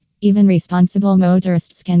Even responsible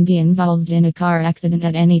motorists can be involved in a car accident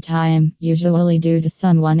at any time, usually due to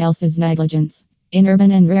someone else's negligence. In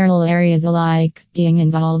urban and rural areas alike, being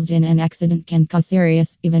involved in an accident can cause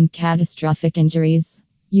serious, even catastrophic injuries.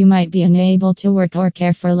 You might be unable to work or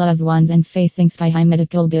care for loved ones and facing sky-high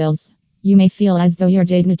medical bills. You may feel as though your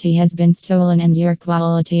dignity has been stolen and your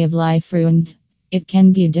quality of life ruined. It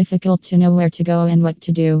can be difficult to know where to go and what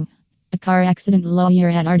to do. A car accident lawyer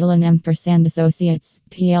at Ardalan & Associates,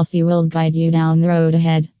 PLC will guide you down the road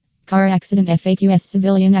ahead. Car accident FAQs,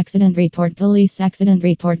 civilian accident report, police accident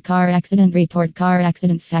report, car accident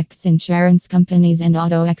facts, insurance companies and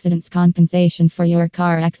auto accidents, compensation for your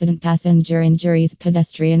car accident, passenger injuries,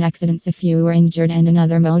 pedestrian accidents. If you were injured and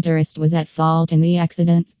another motorist was at fault in the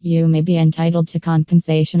accident, you may be entitled to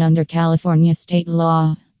compensation under California state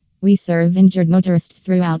law. We serve injured motorists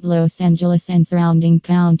throughout Los Angeles and surrounding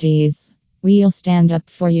counties. We'll stand up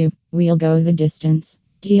for you. We'll go the distance.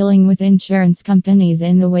 Dealing with insurance companies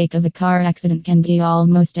in the wake of a car accident can be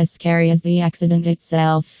almost as scary as the accident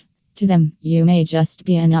itself. To them, you may just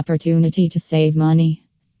be an opportunity to save money.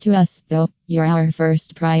 To us, though, you're our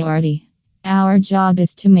first priority. Our job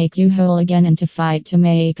is to make you whole again and to fight to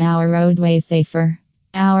make our roadways safer.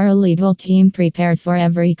 Our legal team prepares for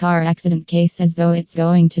every car accident case as though it's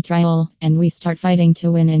going to trial, and we start fighting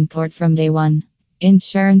to win in court from day one.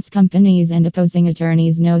 Insurance companies and opposing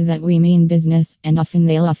attorneys know that we mean business, and often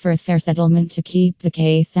they'll offer a fair settlement to keep the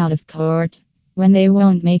case out of court. When they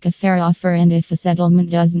won't make a fair offer and if a settlement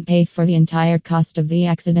doesn't pay for the entire cost of the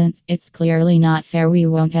accident, it's clearly not fair. We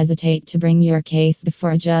won't hesitate to bring your case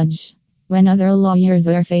before a judge. When other lawyers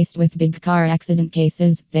are faced with big car accident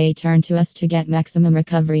cases, they turn to us to get maximum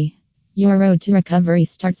recovery. Your road to recovery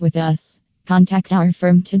starts with us. Contact our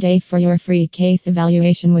firm today for your free case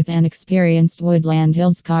evaluation with an experienced Woodland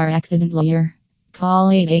Hills car accident lawyer.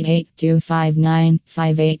 Call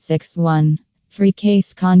 888-259-5861. Free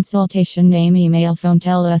case consultation. Name, email, phone.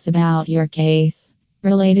 Tell us about your case.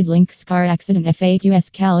 Related links: car accident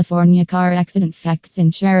FAQs, California car accident facts,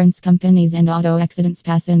 insurance companies and auto accidents,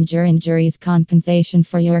 passenger injuries, compensation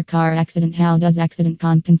for your car accident. How does accident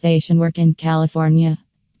compensation work in California?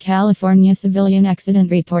 California civilian accident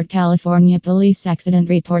report, California police accident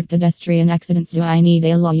report, pedestrian accidents. Do I need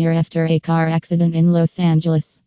a lawyer after a car accident in Los Angeles?